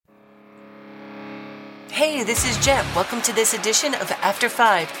Hey, this is Jet. Welcome to this edition of After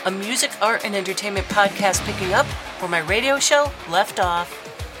 5, a music, art, and entertainment podcast picking up where my radio show left off.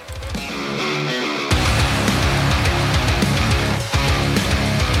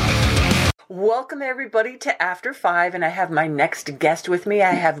 Welcome, everybody, to After 5, and I have my next guest with me.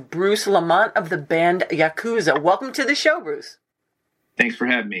 I have Bruce Lamont of the band Yakuza. Welcome to the show, Bruce. Thanks for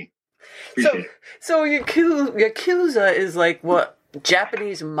having me. Appreciate it. So Yakuza is like what?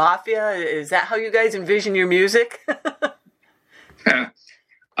 Japanese mafia? Is that how you guys envision your music?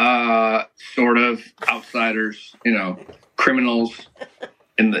 Sort of outsiders, criminals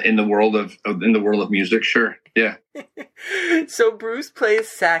in the world of music. Sure, yeah. So Bruce plays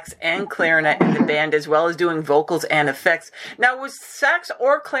sax and clarinet in the band, as well as doing vocals and effects. Now, was sax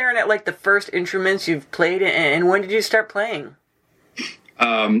or clarinet like the first instruments you've played, and when did you start playing?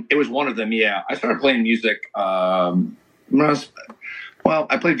 It was one of them. Yeah, I started playing music.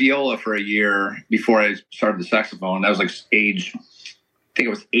 I played viola for a year before I started the saxophone. That was like age, I think it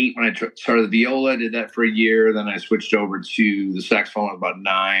was 8 when I started the viola. Did that for a year. Then I switched over to the saxophone at about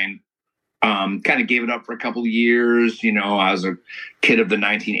 9. Kind of gave it up for a couple of years. I was a kid of the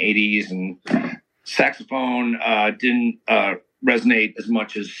 1980s, and saxophone didn't resonate as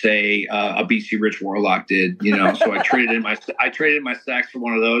much as, say, a BC Rich Warlock did. So I traded in my sax for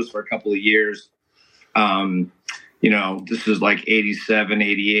one of those for a couple of years. This is like 87,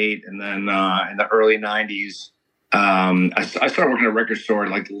 88. And then in the early 90s, I started working at a record store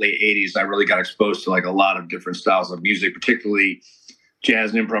in like the late 80s. I really got exposed to like a lot of different styles of music, particularly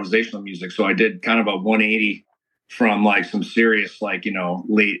jazz and improvisational music. So I did kind of a 180 from like some serious, like,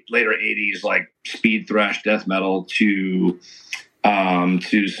 later 80s, like speed thrash death metal to some,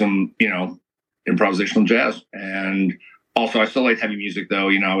 improvisational jazz. And also I still like heavy music though.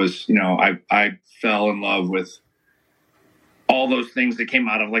 I fell in love with all those things that came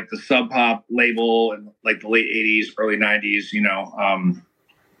out of like the Sub Pop label and like the late 80s, early 90s, you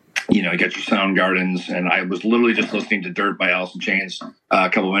got your Soundgardens, and I was literally just listening to Dirt by Alice in Chains a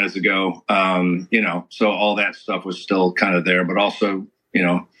couple of minutes ago. So all that stuff was still kind of there, but also,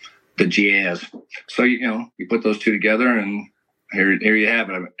 the jazz. So, you put those two together and here you have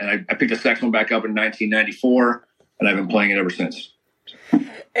it. And I picked the saxophone back up in 1994 and I've been playing it ever since.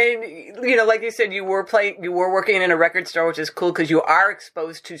 And, like you said, you were working in a record store, which is cool because you are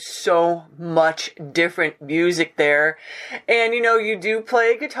exposed to so much different music there. And, you do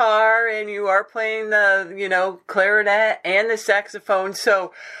play guitar and you are playing the, clarinet and the saxophone.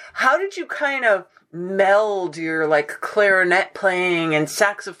 So how did you kind of meld your like clarinet playing and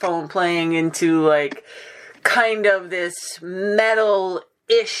saxophone playing into like kind of this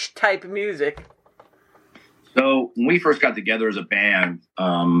metal-ish type of music? So when we first got together as a band,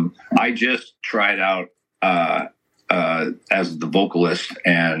 I just tried out as the vocalist,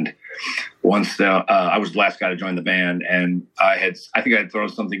 and once I was the last guy to join the band, and I think I had thrown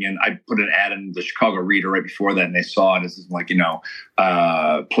something in. I put an ad in the Chicago Reader right before that, and they saw it. It's like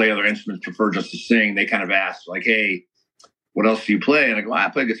play other instruments, prefer just to sing. They kind of asked like, "Hey, what else do you play?" And I go, I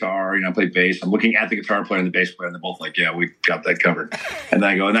play guitar, I play bass. I'm looking at the guitar player and the bass player, and they're both like, yeah, we got that covered. And then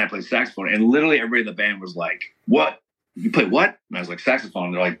I go, and then I play saxophone. And literally everybody in the band was like, what? You play what? And I was like, saxophone.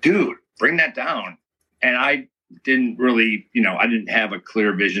 And they're like, dude, bring that down. And I didn't really, I didn't have a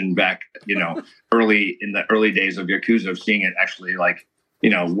clear vision back, early in the early days of Yakuza of seeing it actually like,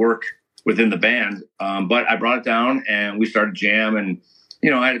 work within the band. But I brought it down and we started jam, and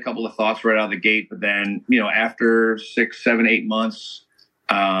I had a couple of thoughts right out of the gate, but then, after 6, 7, 8 months,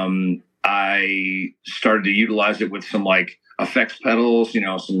 I started to utilize it with some like effects pedals,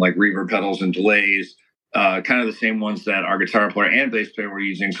 some like reverb pedals and delays, kind of the same ones that our guitar player and bass player were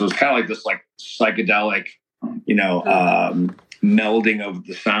using. So it's kind of like this like psychedelic, melding of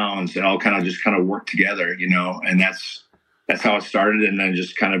the sounds that all kind of work together, and that's how it started. And then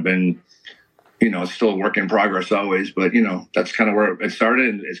just kind of been, it's still a work in progress always, but that's kind of where it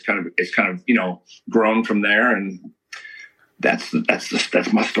started, and it's kind of grown from there, and that's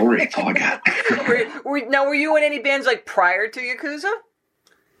my story. That's all I got. Now, were you in any bands like prior to Yakuza?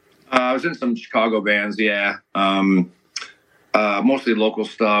 I was in some Chicago bands, yeah. Mostly local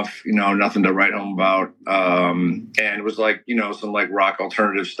stuff, nothing to write home about. And it was like some like rock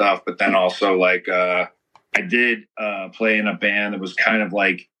alternative stuff, but then also like I did play in a band that was kind of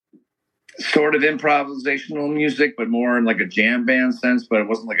like sort of improvisational music, but more in like a jam band sense, but it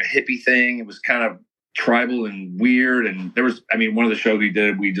wasn't like a hippie thing. It was kind of tribal and weird. And there was, one of the shows we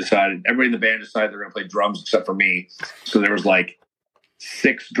did, everybody in the band decided they're going to play drums except for me. So there was like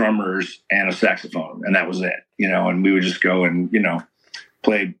 6 drummers and a saxophone, and that was it, and we would just go and,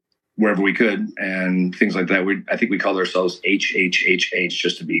 play wherever we could and things like that. I think we called ourselves HHHH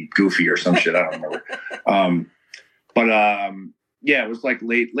just to be goofy or some shit. I don't remember. Yeah, it was like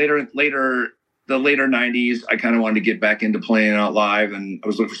later, the later 90s. I kind of wanted to get back into playing out live, and I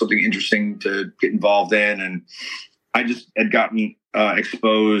was looking for something interesting to get involved in. And I just had gotten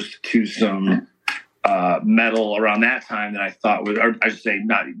exposed to some metal around that time that I thought was, or I should say,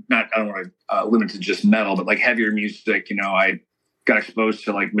 not. I don't want to limit to just metal, but like heavier music. I got exposed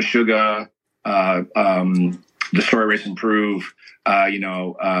to like Meshuggah, Destroy, Erase, Improve,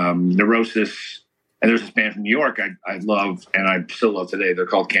 Neurosis. And there's this band from New York I love, and I still love today. They're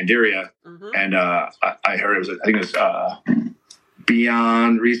called Candiria. Mm-hmm. And I heard I think it was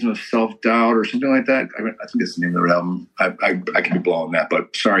Beyond Reason of Self-Doubt or something like that. I think it's the name of their album. I could be blowing that,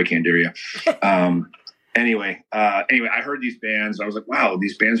 but sorry, Candiria. Anyway, I heard these bands. I was like, wow,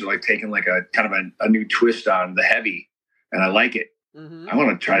 these bands are like taking like a kind of a new twist on the heavy, and I like it. Mm-hmm. I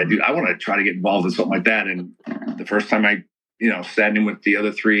want to try to get involved in something like that. And the first time I, sat in with the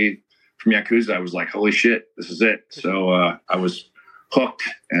other three from Yakuza, I was like, holy shit, this is it. So I was hooked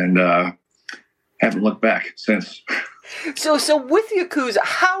and haven't looked back since. So with Yakuza,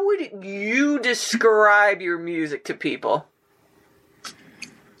 how would you describe your music to people?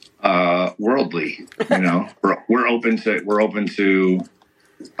 Worldly, we're open to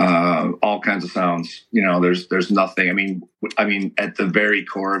all kinds of sounds. There's nothing. I mean, at the very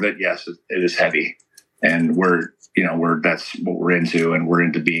core of it, yes, it is heavy, and that's what we're into, and we're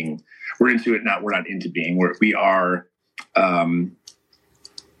into it. We're not into being.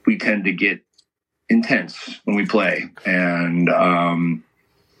 We tend to get intense when we play, and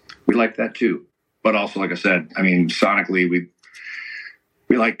we like that too. But also, like I said, sonically, we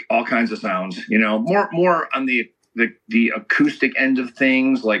like all kinds of sounds. More on the acoustic end of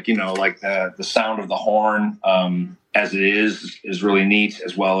things, like the sound of the horn as it is really neat,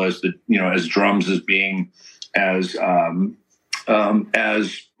 as well as as drums as being as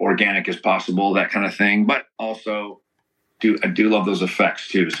organic as possible, that kind of thing. But also, I do love those effects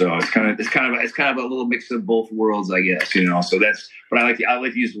too. So it's kind of a little mix of both worlds, I guess. So that's. But I like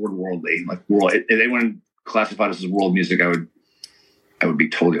to use the word worldly, like world. If anyone classified us as world music, I would be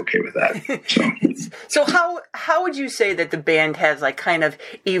totally okay with that. So how would you say that the band has like kind of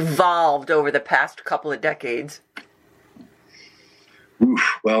evolved over the past couple of decades?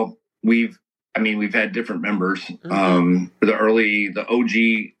 Well, we've had different members. Mm-hmm. The OG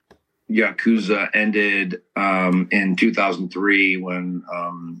Yakuza ended in 2003 when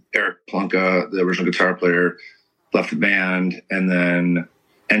Eric Plunka, the original guitar player, left the band, and then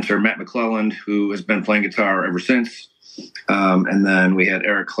enter Matt McClelland, who has been playing guitar ever since. And then we had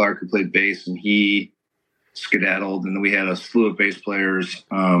Eric Clark, who played bass, and he skedaddled. And then we had a slew of bass players.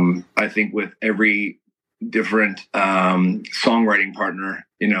 I think with every different songwriting partner,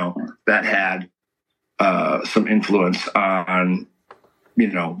 that had some influence on,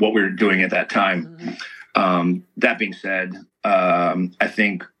 what we were doing at that time. Mm-hmm. That being said, I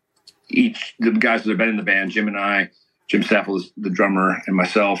think the guys that have been in the band, Jim Staffel is the drummer, and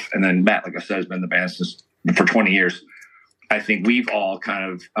myself, and then Matt, like I said, has been in the band for 20 years. I think we've all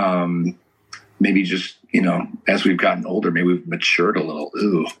kind of maybe just, as we've gotten older, maybe we've matured a little.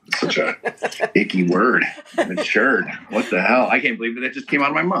 Ooh, such a icky word. Matured. What the hell? I can't believe that just came out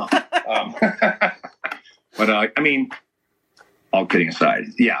of my mouth. But all kidding aside,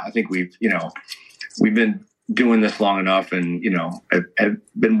 yeah, I think we've been doing this long enough, and have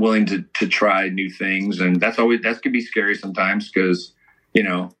been willing to try new things, and that could be scary sometimes because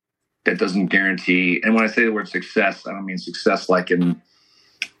that doesn't guarantee. And when I say the word success, I don't mean success like in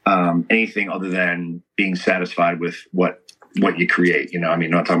anything other than being satisfied with what you create. I'm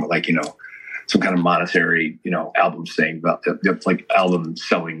not talking about some kind of monetary, album thing, about the like album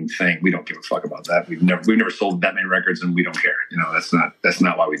selling thing. We don't give a fuck about that. We've never sold that many records, and we don't care. That's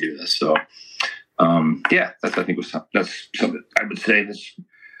not why we do this. So, yeah, that's something I would say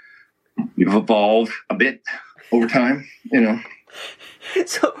we've evolved a bit over time.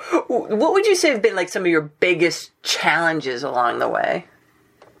 So, what would you say have been like some of your biggest challenges along the way?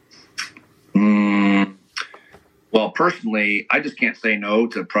 Well, personally, I just can't say no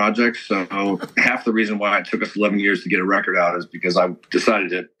to projects. So half the reason why it took us 11 years to get a record out is because I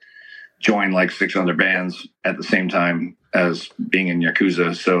decided to join like 6 other bands at the same time as being in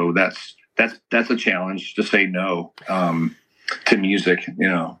Yakuza. So that's a challenge to say no to music,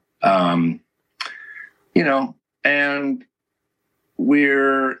 and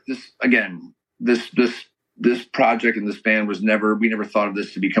we're this project and this band we never thought of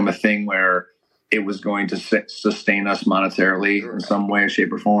this to become a thing where it was going to sustain us monetarily in some way,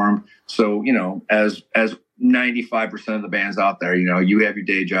 shape, or form. So, as 95% of the bands out there, you have your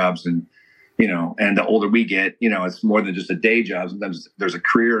day jobs, and and the older we get, it's more than just a day job. Sometimes there's a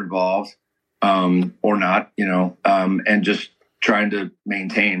career involved, or not, and just trying to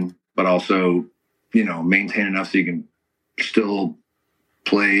maintain, but also, maintain enough so you can still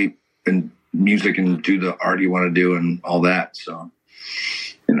play and music and do the art you want to do and all that. So,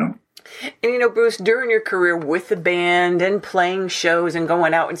 And Bruce, during your career with the band and playing shows and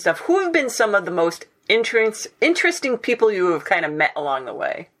going out and stuff, who have been some of the most interesting people you have kind of met along the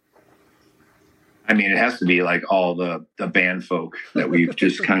way? I mean, it has to be like all the band folk that we've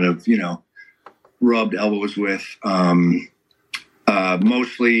just kind of, rubbed elbows with.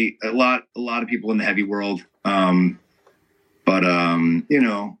 Mostly a lot of people in the heavy world.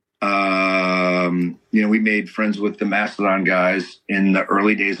 We made friends with the Mastodon guys in the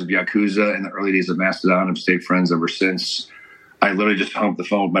early days of Yakuza and the early days of Mastodon. I've stayed friends ever since. I literally just hung up the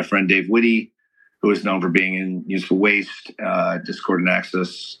phone with my friend Dave Whitty, who is known for being in Useful Waste, Discord and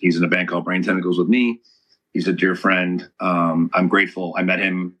Access. He's in a band called Brain Tentacles with me. He's a dear friend. I'm grateful. I met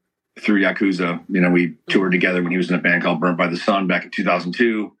him through Yakuza. We toured together when he was in a band called Burnt by the Sun back in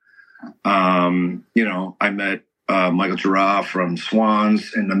 2002. I met Michael Girard from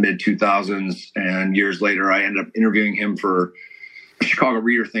Swans in the mid 2000s, and years later I ended up interviewing him for a Chicago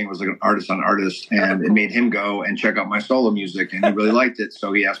Reader thing. It was like an artist on artist, and it made him go and check out my solo music, and he really liked it.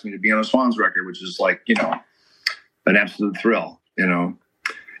 So he asked me to be on a Swans record, which is like, an absolute thrill, And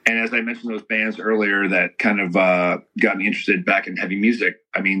as I mentioned those bands earlier that kind of got me interested back in heavy music,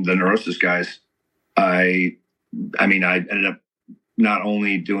 I mean, the Neurosis guys, I ended up not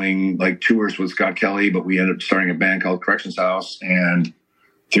only doing like tours with Scott Kelly, but we ended up starting a band called Corrections House. And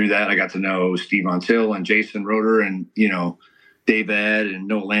through that, I got to know Steve Montill and Jason Roeder and, Dave Ed and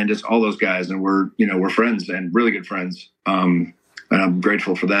Noah Landis, all those guys. And we're friends and really good friends. And I'm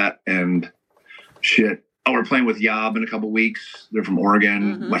grateful for that. And shit. Oh, we're playing with Yob in a couple weeks. They're from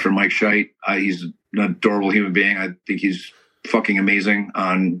Oregon. Mm-hmm. My friend Mike Scheidt. He's an adorable human being. I think he's fucking amazing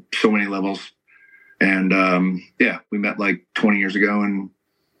on so many levels. And, we met like 20 years ago and,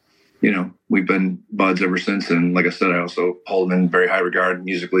 we've been buds ever since. And like I said, I also hold him in very high regard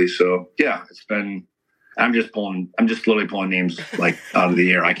musically. So yeah, I'm just literally pulling names like out of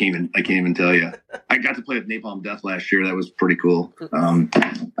the air. I can't even tell you. I got to play with Napalm Death last year. That was pretty cool.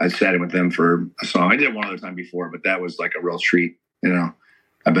 I sat in with them for a song. I did it one other time before, but that was like a real treat.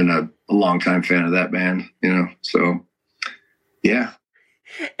 I've been a long time fan of that band, so yeah.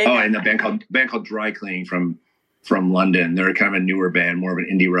 And the band called Dry Cleaning from London. They're kind of a newer band, more of an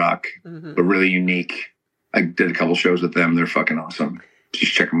indie rock, but really unique. I did a couple shows with them. They're fucking awesome.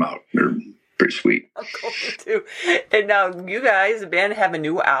 Just check them out. They're pretty sweet. I'm going to. And now you guys, the band, have a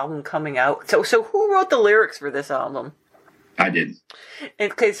new album coming out. So who wrote the lyrics for this album? I did.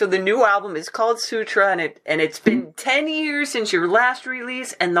 Okay, so the new album is called Sutra, and it's been 10 years since your last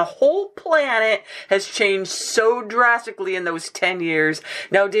release, and the whole planet has changed so drastically in those 10 years.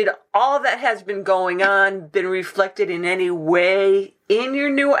 Now, did all that has been going on been reflected in any way in your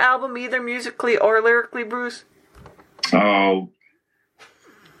new album, either musically or lyrically, Bruce? Oh,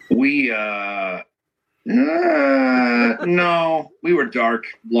 no, we were dark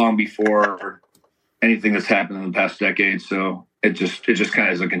long before anything that's happened in the past decade. So it just kind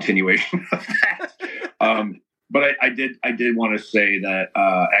of is a continuation of that. But I did want to say that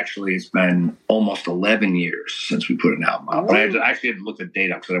actually it's been almost 11 years since we put an album out. But I actually had to look the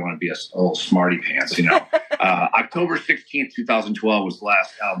date up because I want to be a little smarty pants, October 16th, 2012 was the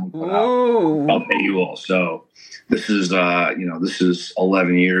last album we put out called AUL. So this is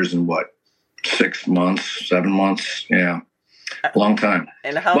 11 years and 6 months, 7 months. Yeah. Long time.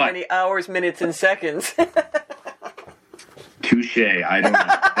 And how many hours, minutes, and seconds? Touche. I don't know.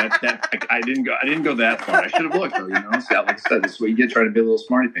 I didn't go that far. I should have looked though, So, like I said, this is what you get trying to be a little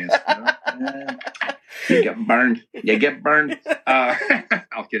smarty pants. You get burned.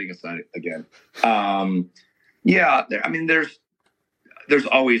 I'll kidding aside again. There's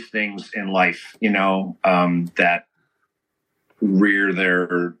always things in life, that rear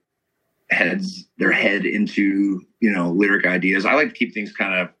their head into, lyric ideas. I like to keep things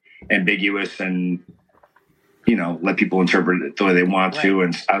kind of ambiguous and, let people interpret it the way they want to.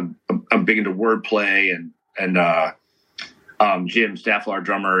 And I'm big into wordplay and Jim Staffel, our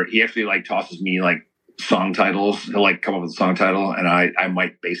drummer, he actually tosses me song titles. He'll come up with a song title and I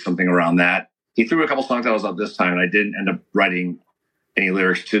might base something around that. He threw a couple song titles out this time and I didn't end up writing any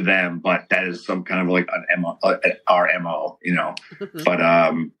lyrics to them, but that is some kind of our MO, but,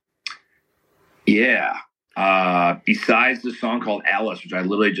 yeah. Besides the song called Alice, which I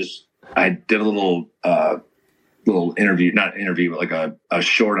did a little interview, not interview, but a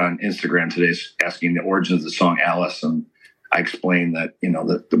short on Instagram today asking the origins of the song Alice. And I explained that,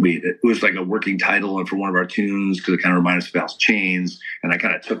 that it was like a working title for one of our tunes because it kind of reminded us of Alice in Chains. And I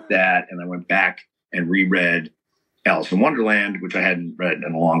kind of took that and I went back and reread Alice in Wonderland, which I hadn't read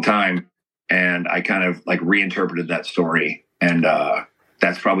in a long time. And I kind of like reinterpreted that story. And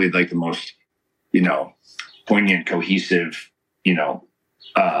that's probably like the most, poignant, cohesive,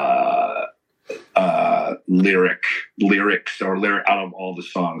 lyrics out of all the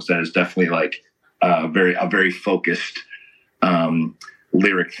songs. That is definitely like a very focused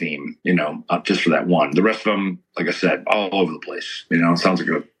lyric theme, just for that one. The rest of them, like I said, all over the place. It sounds like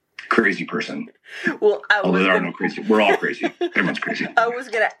a crazy person. Well, although there are no crazy. We're all crazy. Everyone's crazy. I was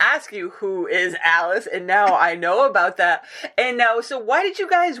going to ask you who is Alice, and now I know about that. And now, so why did you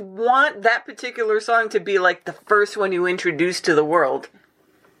guys want that particular song to be like the first one you introduced to the world?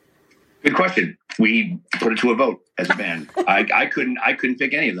 Good question. We put it to a vote as a band. I couldn't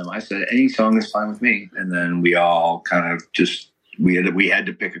pick any of them. I said any song is fine with me, and then we all kind of just we had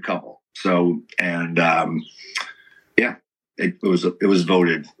to pick a couple. So it was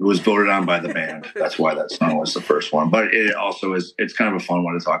voted. It was voted on by the band. That's why that song was the first one. But it also is. It's kind of a fun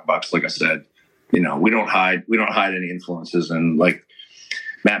one to talk about because, like I said, we don't hide any influences. And like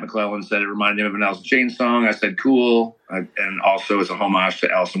Matt McClellan said, it reminded him of an Alice in Chains song. I said, cool. And also it's a homage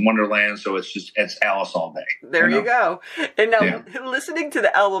to Alice in Wonderland. So it's Alice all day. There you go. And now listening to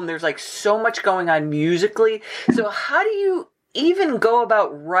the album, there's like so much going on musically. So how do you even go about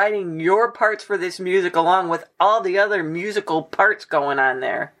writing your parts for this music along with all the other musical parts going on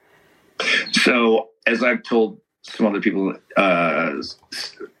there? So as I've told some other people, the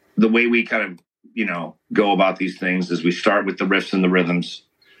way we kind of, go about these things is we start with the riffs and the rhythms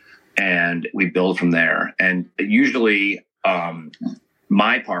and we build from there. And usually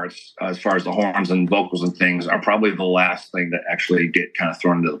my parts, as far as the horns and vocals and things, are probably the last thing that actually get kind of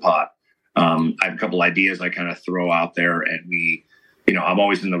thrown into the pot. I have a couple ideas I kind of throw out there, and we, I'm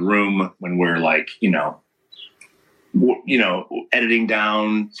always in the room when we're like, editing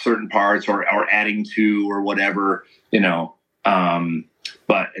down certain parts or adding to or whatever, and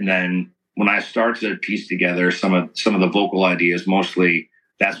then when I start to piece together some of the vocal ideas, mostly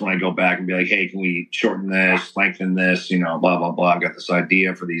that's when I go back and be like, hey, can we shorten this, lengthen this, blah, blah, blah. I've got this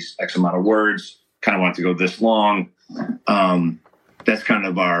idea for these X amount of words, kind of want it to go this long. That's kind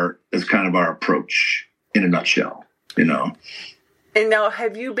of our approach in a nutshell, And now,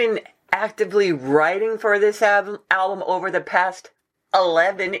 have you been actively writing for this album over the past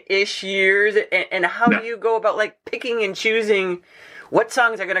 11-ish years? And how do you go about like picking and choosing what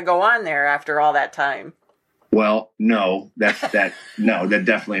songs are going to go on there after all that time? Well, no, that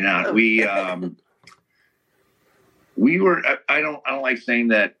definitely not. We were, I don't like saying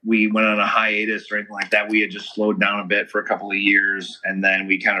that we went on a hiatus or anything like that. We had just slowed down a bit for a couple of years, and then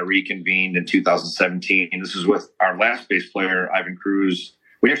we kind of reconvened in 2017. And this is with our last bass player, Ivan Cruz.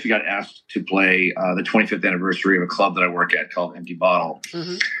 We actually got asked to play the 25th anniversary of a club that I work at called Empty Bottle.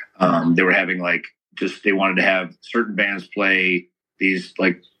 Mm-hmm. They were having they wanted to have certain bands play these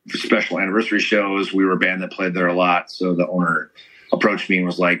like special anniversary shows. We were a band that played there a lot. So the owner approached me and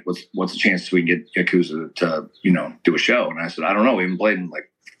was like, what's the chance we can get Yakuza to, do a show? And I said, I don't know. We haven't played in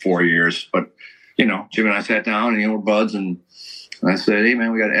like 4 years, but Jim and I sat down and, we're buds. And I said, hey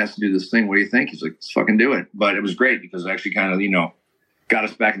man, we got asked to do this thing. What do you think? He's like, let's fucking do it. But it was great because it actually kind of, got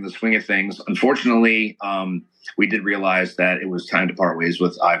us back in the swing of things. Unfortunately, we did realize that it was time to part ways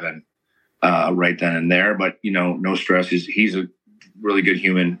with Ivan right then and there, but no stress. He's a really good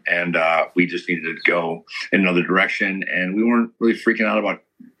human, and we just needed to go in another direction, and we weren't really freaking out about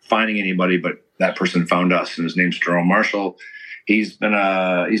finding anybody, but that person found us, and his name's Jerome Marshall. He's been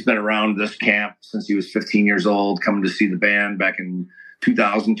around this camp since he was 15 years old, coming to see the band back in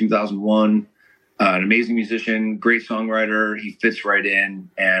 2000, 2001. An amazing musician, great songwriter. He fits right in,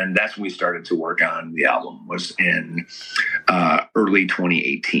 and that's when we started to work on the album. Was in early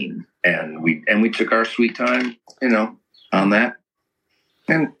 2018, and we took our sweet time, on that.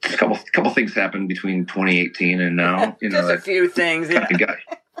 And a couple things happened between 2018 and now. Just a few things. Yeah. Got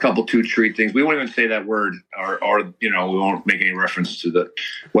a couple two treat things. We won't even say that word, or we won't make any reference to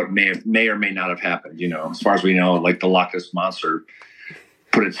what may or may not have happened. As far as we know, like the Loch Ness Monster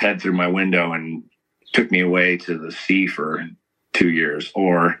put its head through my window and took me away to the sea for 2 years.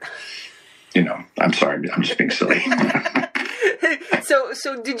 Or, I'm sorry, I'm just being silly.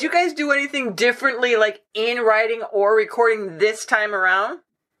 So did you guys do anything differently, like in writing or recording this time around?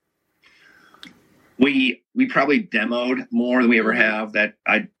 We probably demoed more than we ever have. That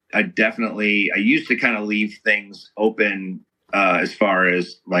I used to kind of leave things open as far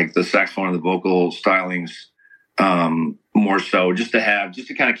as like the saxophone and the vocal stylings, more so just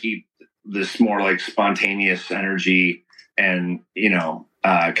to kind of keep this more like spontaneous energy and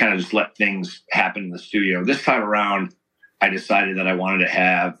kind of just let things happen in the studio. This time around, I decided that I wanted to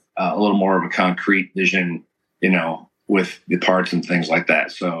have a little more of a concrete vision, with the parts and things like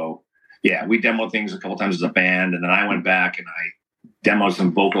that. So yeah, we demoed things a couple times as a band, and then I went back and I demoed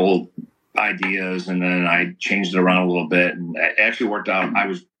some vocal ideas, and then I changed it around a little bit, and it actually worked out. I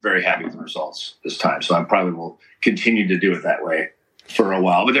was very happy with the results this time, so I probably will continue to do it that way for a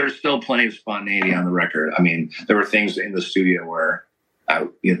while. But there's still plenty of spontaneity on the record. I mean, there were things in the studio where, at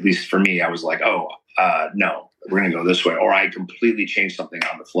least for me, I was like, no, we're going to go this way. Or I completely changed something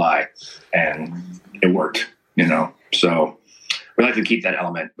on the fly, and it worked, So we like to keep that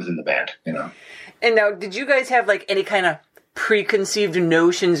element within the band, And now, did you guys have like any kind of preconceived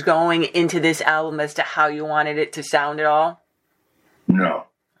notions going into this album as to how you wanted it to sound at all? No,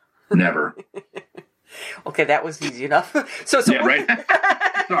 never. Okay, that was easy enough. So yeah, right.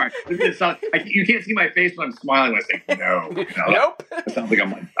 Sorry, you can't see my face when I'm smiling when I say no. Nope. It sounds like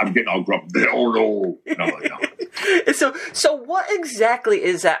I'm getting all grumpy. Oh no. So what exactly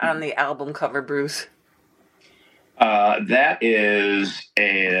is that on the album cover, Bruce? That is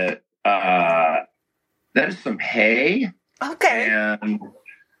some hay. Okay. And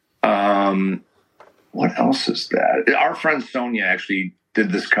what else is that? Our friend Sonia actually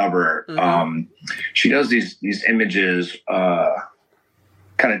did this cover. Mm-hmm. She does these images,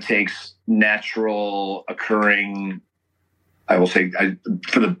 kind of takes natural occurring, I will say,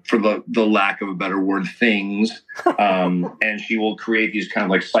 for the lack of a better word, things, and she will create these kind of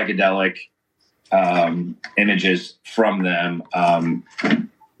like psychedelic images from them.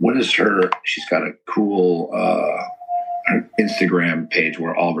 What is she's got a cool Instagram page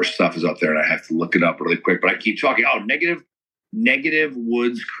where all of her stuff is up there, and I have to look it up really quick, but I keep talking. Negative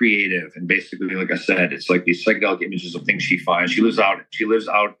Woods Creative. And basically, like I said, it's like these psychedelic images of things she finds. She lives out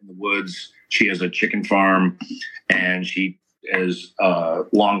in the woods. She has a chicken farm, and she is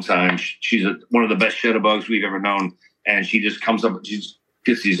long time. She's one of the best shutterbugs we've ever known. And she just comes up, she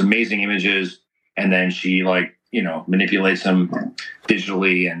gets these amazing images, and then she manipulates them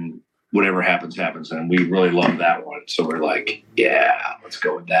digitally, and whatever happens. And we really love that one. So we're like, yeah, let's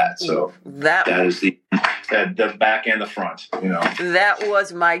go with that. So that is the back and the front, That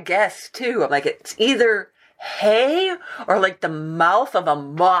was my guess too. I'm like, it's either hay or like the mouth of a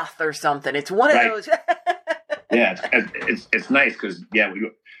moth or something. It's one of those. Yeah, it's nice because I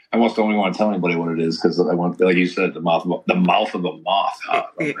almost don't even want to tell anybody what it is because I want, like you said, the mouth of a moth. I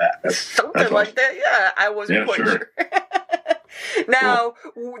love that. Something like awesome. That. Yeah, I wasn't quite sure. Now,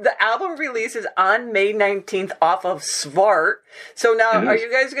 the album releases on May 19th off of Svart. So now, are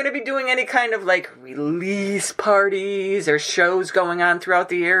you guys going to be doing any kind of like release parties or shows going on throughout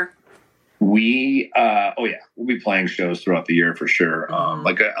the year? We'll be playing shows throughout the year for sure.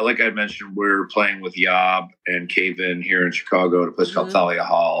 Like I mentioned, we're playing with Yob and Cave-In here in Chicago at a place called Thalia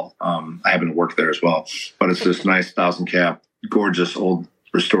Hall. I happen to work there as well, but it's this nice 1,000-cap, gorgeous old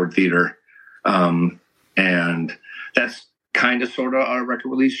restored theater, and that's kind of sort of our record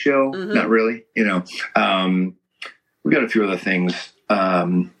release show. Not really, we got a few other things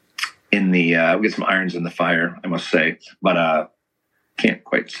in the we get some irons in the fire, I must say, but can't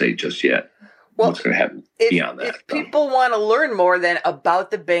quite say just yet what's going to happen beyond that. If people want to learn more then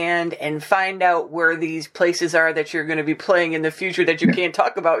about the band and find out where these places are that you're going to be playing in the future that you can't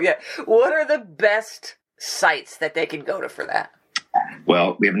talk about yet, what are the best sites that they can go to for that?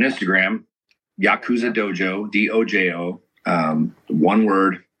 Well, we have an Instagram, Yakuza Dojo, DOJO. One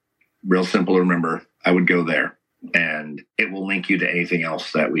word, real simple to remember. I would go there, and it will link you to anything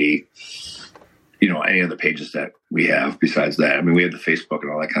else that we, any other pages that we have besides that. I mean, we have the Facebook and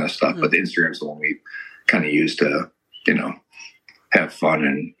all that kind of stuff, but the Instagram is the one we kind of use to, have fun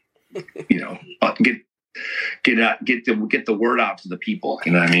and, get the word out to the people.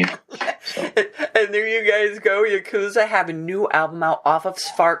 You know what I mean? So. And there you guys go. Yakuza have a new album out off of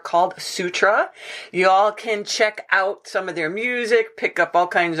Spark called Sutra. Y'all can check out some of their music, pick up all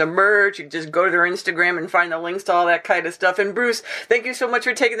kinds of merch. You can just go to their Instagram and find the links to all that kind of stuff. And Bruce, thank you so much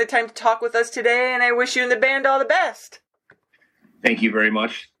for taking the time to talk with us today. And I wish you and the band all the best. Thank you very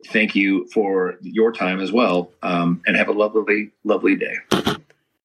much. Thank you for your time as well. And have a lovely, lovely day.